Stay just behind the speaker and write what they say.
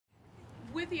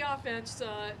with the offense,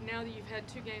 now that you've had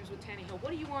 2 games with Tannehill,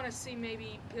 what do you want to see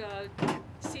maybe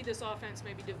see this offense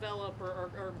maybe develop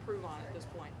or improve on at this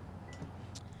point?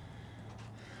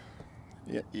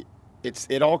 Yeah,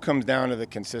 it all comes down to the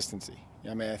consistency.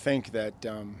 I mean, I think that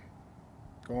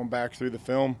going back through the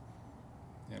film,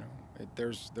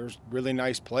 there's really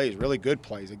nice plays, really good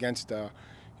plays against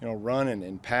run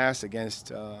and pass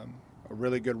against a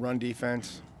really good run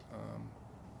defense.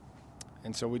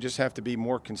 And so we just have to be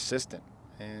more consistent,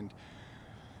 and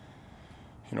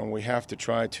we have to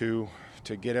try to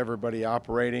get everybody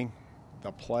operating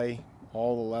the play,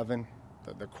 all 11,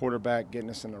 the quarterback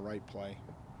getting us in the right play,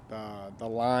 the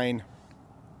line,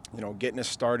 getting us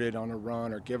started on a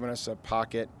run or giving us a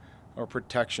pocket or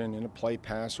protection in a play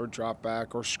pass or drop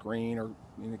back or screen or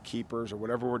keepers or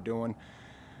whatever we're doing.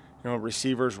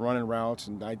 Receivers running routes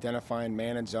and identifying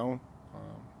man and zone.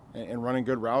 And running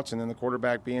good routes, and then the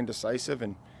quarterback being decisive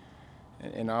and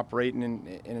operating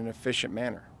in an efficient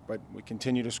manner. But we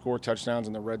continue to score touchdowns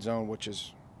in the red zone, which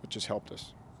has helped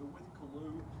us. So with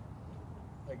Kalu,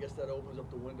 I guess that opens up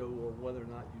the window on whether or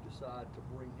not you decide to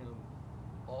bring him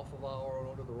off of IR and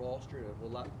onto the roster. And will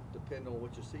that depend on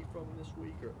what you see from him this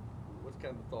week, or what's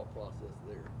kind of the thought process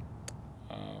there?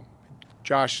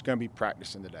 Josh is going to be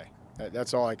practicing today.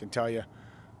 That's all I can tell you.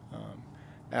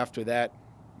 After that,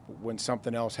 when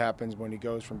something else happens, when he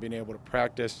goes from being able to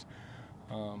practice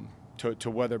to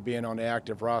whether being on the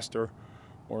active roster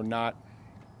or not,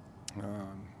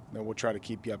 then we'll try to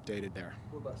keep you updated there.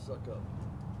 What about Suck Up?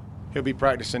 He'll be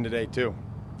practicing today too.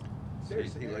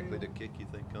 Is he likely to kick, you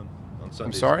think, on Sunday?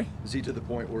 I'm sorry? Is he to the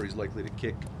point where he's likely to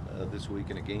kick this week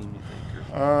in a game, you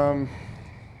think? I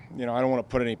don't want to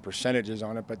put any percentages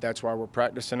on it, but that's why we're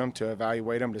practicing him, to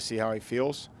evaluate him, to see how he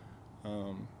feels,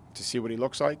 to see what he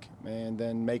looks like, and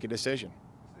then make a decision. Is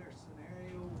there a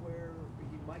scenario where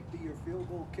he might be your field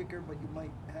goal kicker, but you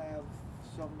might have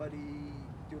somebody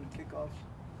doing kickoffs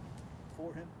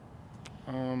for him?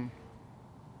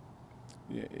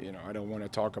 I don't want to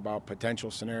talk about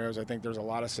potential scenarios. I think there's a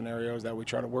lot of scenarios that we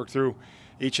try to work through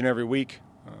each and every week.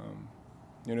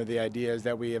 The idea is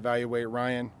that we evaluate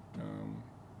Ryan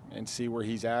and see where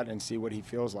he's at and see what he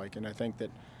feels like. And I think that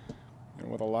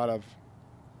with a lot of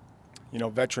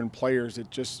veteran players,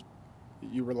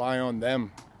 you rely on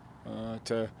them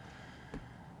to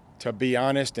be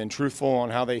honest and truthful on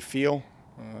how they feel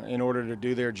in order to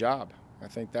do their job. I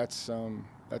think that's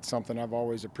something I've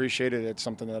always appreciated. It's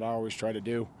something that I always try to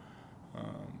do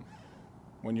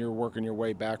when you're working your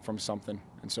way back from something.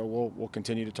 And so we'll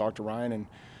continue to talk to Ryan and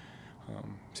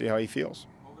see how he feels.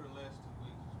 Over the last 2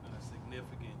 weeks, there's been a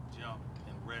significant jump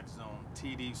in red zone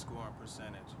TD scoring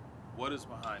percentage. What is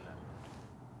behind that?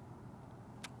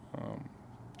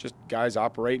 Just guys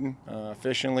operating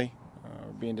efficiently,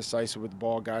 being decisive with the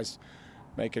ball, guys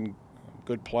making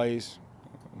good plays,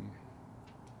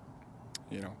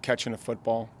 catching the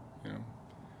football.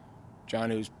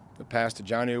 The pass to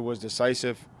Jonnu was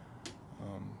decisive,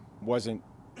 wasn't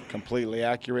completely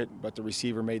accurate, but the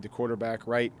receiver made the quarterback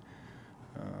right.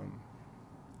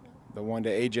 The one to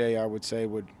AJ, I would say,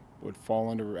 would fall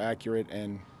under accurate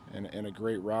and a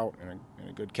great route and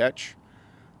a good catch.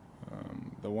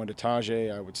 The one to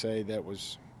Tajay, I would say that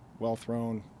was well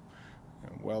thrown,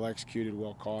 well executed,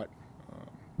 well caught.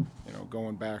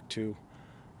 Going back to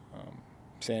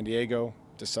San Diego,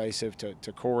 decisive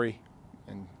to Corey,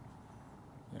 and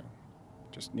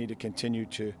just need to continue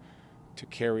to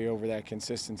carry over that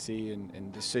consistency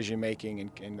and decision making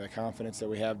and the confidence that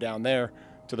we have down there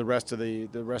to the rest of the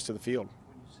field.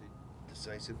 When you say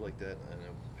decisive like that, I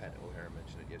know Pat O'Hara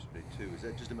mentioned it yesterday too. Is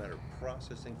that just a matter of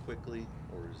processing quickly,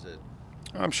 or is it?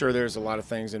 I'm sure there's a lot of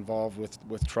things involved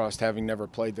with trust, having never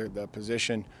played the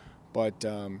position, but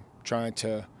trying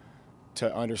to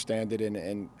understand it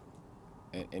and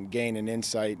gain an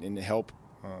insight and help,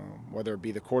 whether it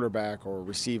be the quarterback or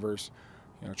receivers,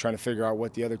 trying to figure out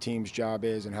what the other team's job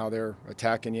is and how they're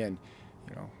attacking you. And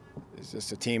is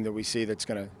this a team that we see that's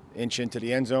going to inch into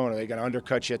the end zone? Are they going to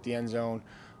undercut you at the end zone?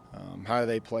 How do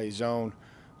they play zone?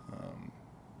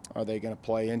 Are they going to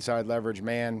play inside leverage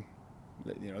man?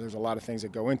 There's a lot of things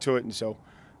that go into it, and so I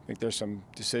think there's some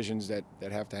decisions that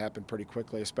have to happen pretty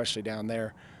quickly, especially down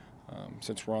there,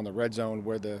 since we're on the red zone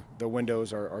where the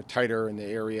windows are tighter and the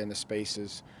area and the space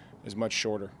is much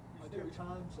shorter. Are there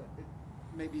times,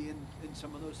 maybe in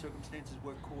some of those circumstances,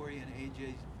 where Corey and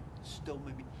AJ still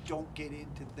maybe don't get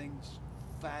into things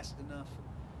fast enough,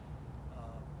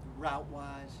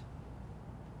 route-wise?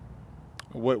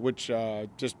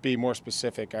 Just be more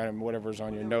specific. Whatever's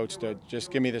on your notes, to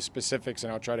just give me the specifics,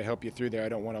 and I'll try to help you through there. I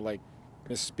don't want to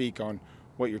misspeak on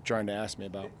what you're trying to ask me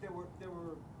about. There were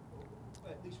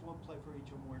at least one play for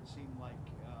each of them where it seemed like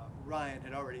Ryan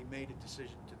had already made a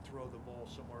decision to throw the ball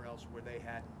somewhere else where they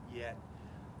hadn't yet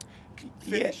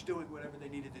finished doing whatever they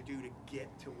needed to do to get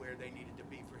to where they needed to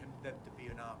be for them to be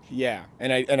an option. Yeah,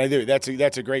 and I do.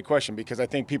 That's a great question, because I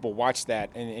think people watch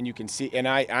that and you can see, and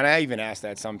I even ask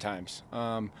that sometimes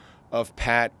of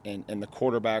Pat and the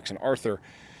quarterbacks and Arthur.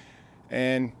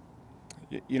 And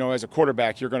you know, as a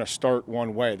quarterback, you're going to start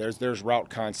one way. There's route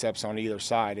concepts on either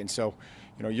side, and so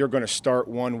you know you're going to start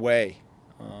one way.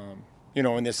 You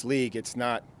know, in this league, it's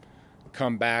not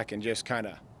come back and just kind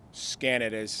of scan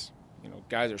it as, you know,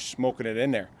 guys are smoking it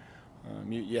in there.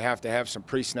 You have to have some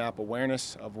pre-snap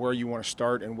awareness of where you want to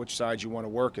start and which side you want to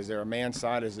work. Is there a man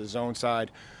side? Is it a zone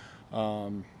side?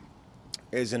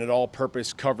 Is it an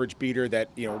all-purpose coverage beater that,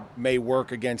 you know, may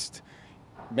work against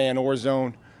man or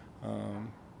zone?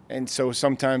 And so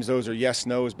sometimes those are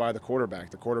yes/nos by the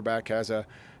quarterback. The quarterback has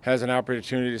an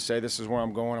opportunity to say, this is where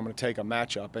I'm going. I'm going to take a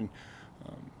matchup. And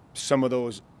some of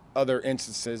those other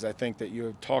instances I think that you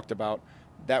have talked about,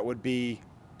 that would be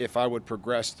if I would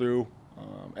progress through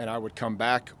and I would come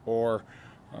back, or,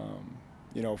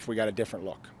 you know, if we got a different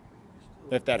look,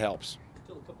 if that helps.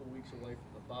 Still a couple of weeks away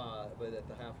from the bye, but at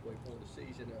the halfway point of the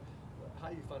season, how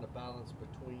do you find a balance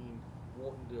between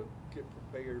wanting to get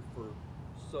prepared for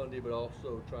Sunday, but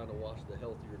also trying to watch the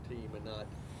healthier team and not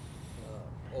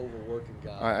overworking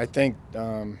guys? I think,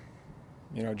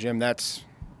 you know, Jim, that's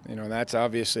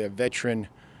obviously a veteran,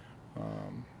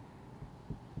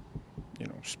 you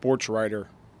know, sports writer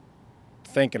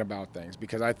thinking about things,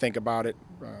 because I think about it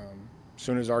as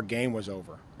soon as our game was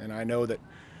over, and I know that,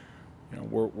 you know,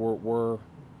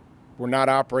 we're not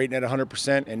operating at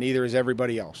 100%, and neither is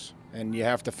everybody else, and you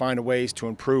have to find ways to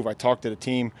improve. I talked to the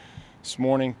team this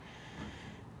morning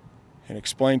and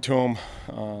explained to them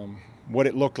what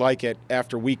it looked like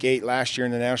after Week 8 last year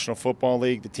in the National Football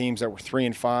League. The teams that were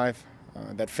 3-5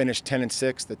 that finished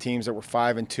 10-6, the teams that were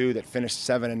 5-2 that finished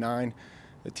 7-9,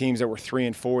 the teams that were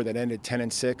 3-4 that ended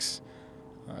 10-6.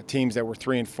 Teams that were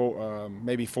 3-4,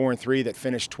 maybe 4-3 that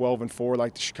finished 12-4,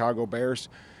 like the Chicago Bears,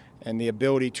 and the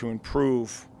ability to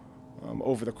improve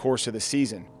over the course of the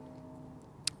season.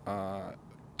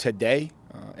 Today,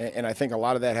 and I think a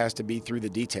lot of that has to be through the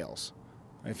details.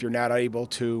 If you're not able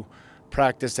to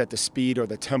practice at the speed or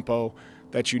the tempo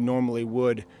that you normally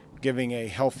would, giving a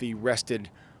healthy, rested,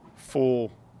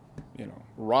 full, you know,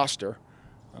 roster,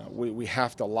 we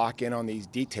have to lock in on these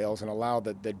details and allow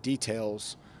the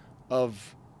details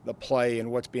of the play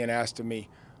and what's being asked of me.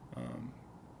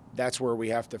 That's where we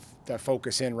have to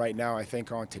focus in right now, I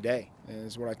think, on today. And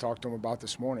is what I talked to him about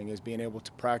this morning, is being able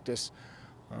to practice,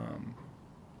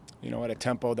 you know, at a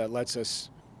tempo that lets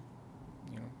us,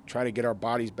 you know, try to get our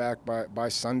bodies back by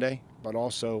Sunday, but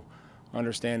also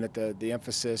understand that the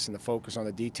emphasis and the focus on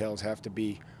the details have to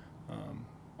be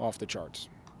off the charts.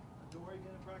 So where are you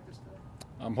going to practice today?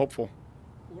 I'm hopeful.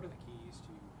 What are the keys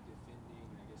to defending,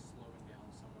 I guess, slowing down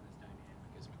someone as dynamic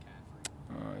as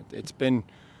McCaffrey? It's been,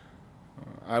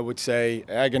 I would say,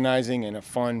 agonizing and a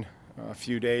fun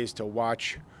few days to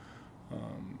watch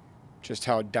just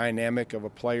how dynamic of a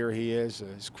player he is,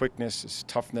 his quickness, his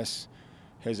toughness,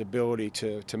 his ability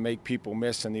to make people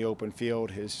miss in the open field,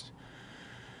 his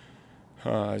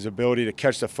ability to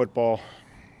catch the football.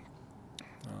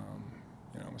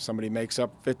 You know, somebody makes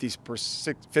up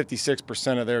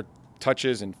 56% of their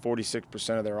touches and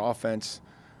 46% of their offense,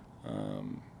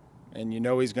 and you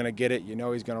know he's going to get it, you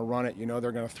know he's going to run it, you know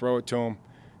they're going to throw it to him,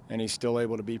 and he's still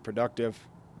able to be productive.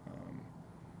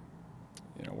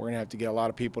 You know, we're going to have to get a lot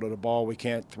of people to the ball. We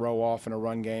can't throw off in a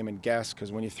run game and guess,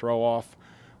 because when you throw off,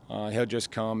 he'll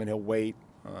just come and he'll wait.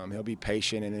 He'll be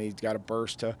patient, and he's got a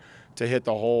burst to hit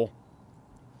the hole.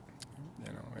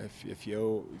 You know, if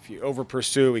you over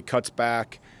pursue, he cuts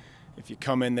back. If you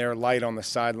come in there light on the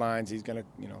sidelines, he's going to,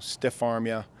 you know, stiff arm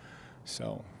you.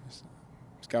 So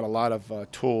he's got a lot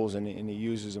of tools, and he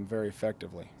uses them very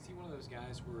effectively. Is he one of those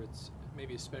guys where it's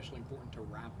maybe especially important to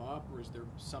wrap up, or is there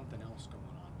something else going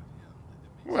on with him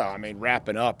that makes Well, I mean,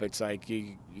 wrapping up, it's like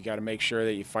you got to make sure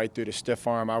that you fight through the stiff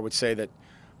arm. I would say that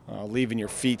leaving your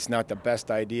feet's not the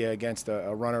best idea against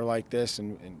a runner like this,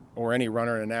 or any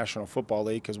runner in the National Football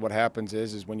League, because what happens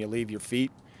is when you leave your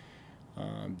feet,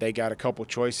 they got a couple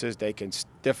choices. They can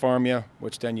stiff arm you,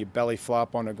 which then you belly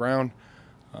flop on the ground.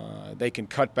 They can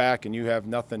cut back, and you have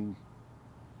nothing,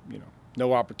 you know,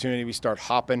 no opportunity. We start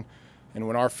hopping, and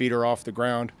when our feet are off the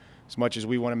ground, as much as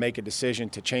we want to make a decision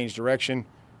to change direction,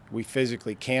 we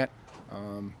physically can't.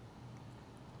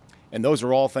 And those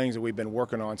are all things that we've been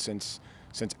working on since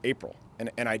April, and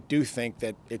I do think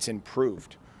that it's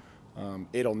improved.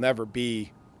 It'll never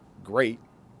be great,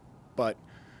 but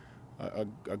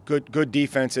good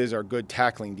defenses are good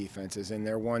tackling defenses, and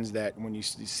they're ones that when you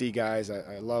see guys,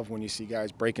 I love when you see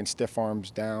guys breaking stiff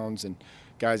arms downs and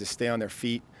guys that stay on their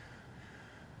feet.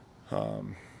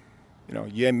 You know,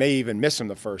 you may even miss them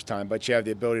the first time, but you have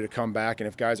the ability to come back, and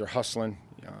if guys are hustling,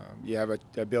 you have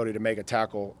the ability to make a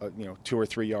tackle, you know, 2 or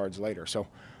 3 yards later. So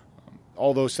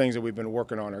all those things that we've been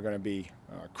working on are going to be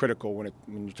critical when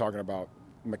you're talking about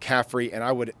McCaffrey, and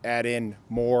I would add in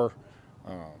more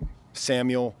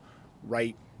Samuel,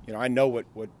 Wright. You know, I know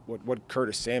what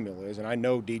Curtis Samuel is, and I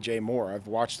know DJ Moore. I've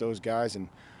watched those guys, and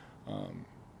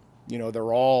you know,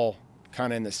 they're all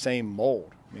kind of in the same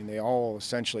mold. I mean, they all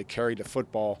essentially carried the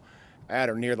football at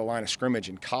or near the line of scrimmage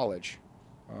in college,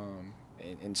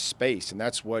 in space, and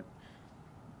that's what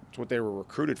they were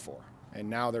recruited for. And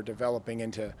now they're developing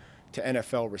into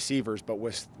NFL receivers, but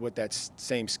with that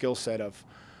same skill set of,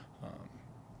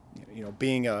 you know,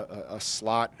 being a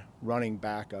slot running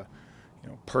back, you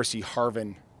know, Percy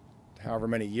Harvin, however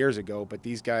many years ago. But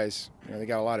these guys, you know, they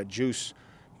got a lot of juice,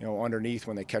 you know, underneath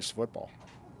when they catch the football.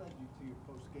 What led you to your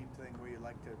post-game thing where you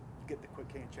like to get the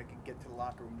quick handshake and get to the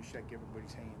locker room to shake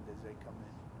everybody's hand as they come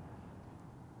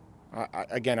in?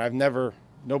 Again,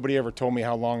 nobody ever told me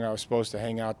how long I was supposed to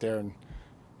hang out there and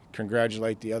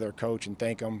congratulate the other coach and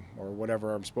thank him or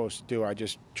whatever I'm supposed to do. I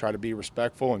just try to be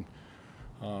respectful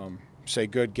and say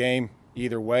good game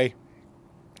either way.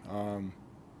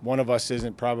 One of us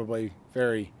isn't probably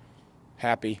very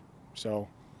happy, so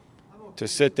to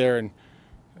sit there and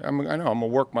I know I'm gonna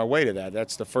work my way to that.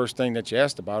 That's the first thing that you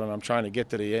asked about, and I'm trying to get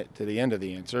to the end of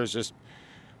the answer. It's just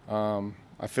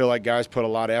I feel like guys put a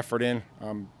lot of effort in.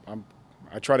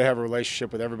 I try to have a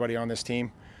relationship with everybody on this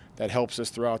team that helps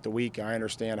us throughout the week. I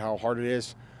understand how hard it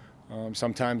is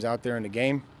sometimes out there in the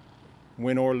game,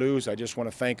 win or lose. I just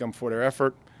want to thank them for their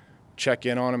effort, check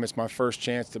in on them. It's my first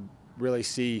chance to really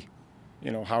see, you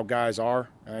know, how guys are.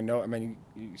 I mean,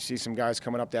 you see some guys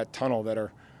coming up that tunnel that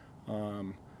are,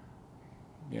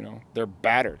 you know, they're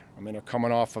battered. I mean, they're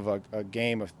coming off of a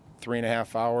game of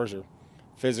 3.5 hours or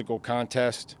physical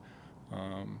contest.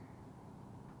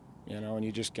 You know, and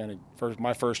you just kind of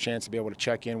my first chance to be able to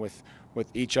check in with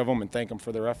each of them and thank them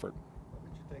for their effort. How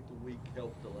did you think the week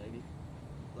helped Delaney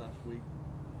last week?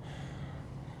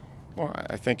 Well,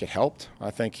 I think it helped.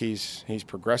 I think he's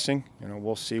progressing. You know,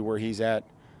 we'll see where he's at.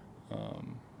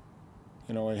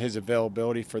 You know, in his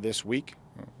availability for this week.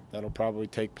 That'll probably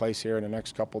take place here in the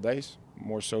next couple of days,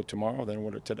 more so tomorrow than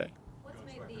what it today. What's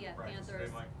made the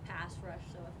Panthers pass rush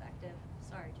so effective?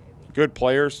 Sorry, JB. Good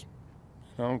players.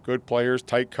 You know, good players,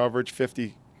 tight coverage,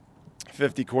 50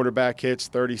 quarterback hits,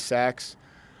 30 sacks.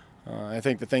 I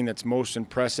think the thing that's most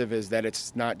impressive is that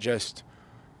it's not just,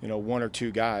 you know, 1 or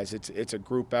 2 guys. It's a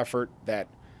group effort that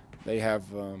they have.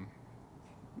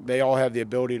 They all have the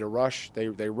ability to rush.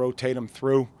 They rotate them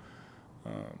through.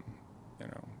 You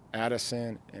know,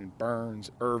 Addison and Burns,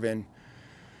 Irvin.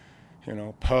 You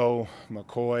know, Poe,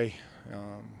 McCoy.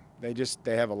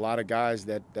 They have a lot of guys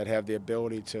that have the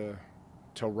ability to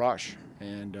rush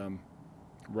and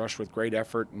rush with great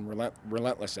effort and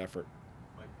relentless effort.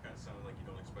 Mike, kind of sounded like you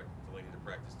don't expect Delaney to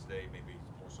practice today, maybe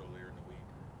more so later in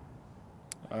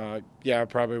the week. Yeah, I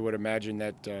probably would imagine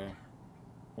that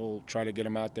we'll try to get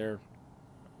him out there,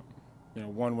 you know,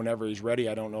 whenever he's ready.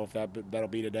 I don't know if that'll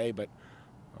be today, but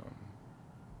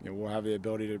you know, we'll have the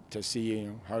ability to see, you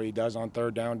know, how he does on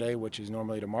third down day, which is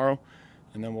normally tomorrow,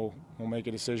 and then we'll make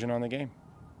a decision on the game.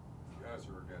 You guys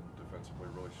are, again, defensively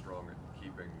really strong at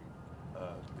keeping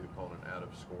the opponent out of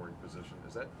scoring position.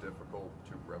 Is that difficult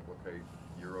to replicate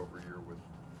year over year with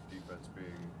defense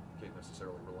can't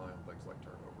necessarily rely on things like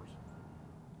turnovers?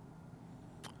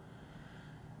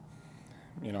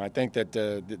 You know, I think that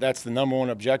that's the number one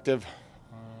objective.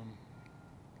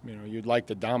 You know, you'd like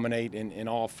to dominate in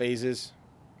all phases.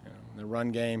 You know, the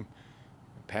run game,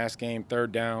 pass game,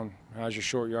 third down, how's your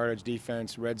short yardage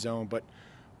defense, red zone, but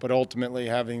ultimately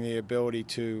having the ability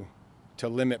to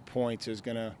limit points is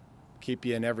going to keep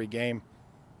you in every game.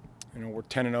 You know, we're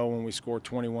 10-0 when we score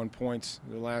 21 points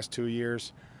the last 2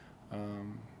 years. You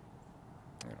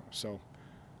know, so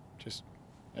just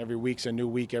every week's a new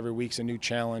week, every week's a new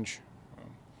challenge.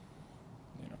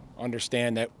 You know,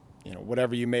 understand that, you know,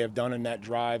 whatever you may have done in that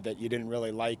drive that you didn't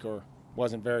really like or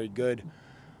wasn't very good,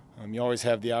 you always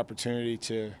have the opportunity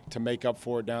to make up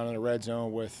for it down in the red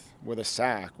zone with a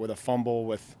sack, with a fumble,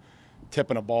 with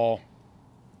tipping a ball.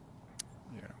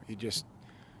 You know,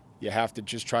 you have to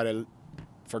just try to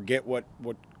forget what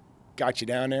got you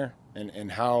down there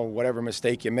and how whatever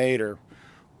mistake you made or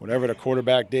whatever the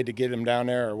quarterback did to get him down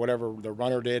there or whatever the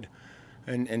runner did,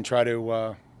 and try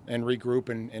to and regroup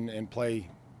and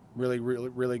play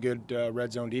really good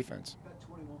red zone defense. About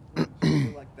 21 points. I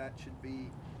feel like that should be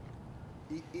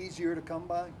easier to come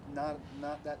by? Not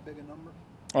that big a number?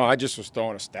 Oh, I just was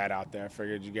throwing a stat out there. I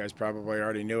figured you guys probably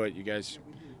already knew it. You guys,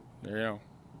 you know,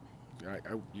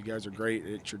 you guys are great.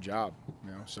 It's your job,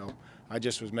 you know. So I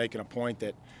just was making a point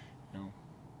that, you know,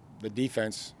 the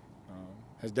defense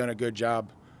has done a good job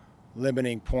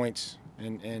limiting points,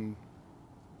 and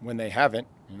when they haven't,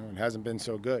 you know, it hasn't been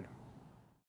so good.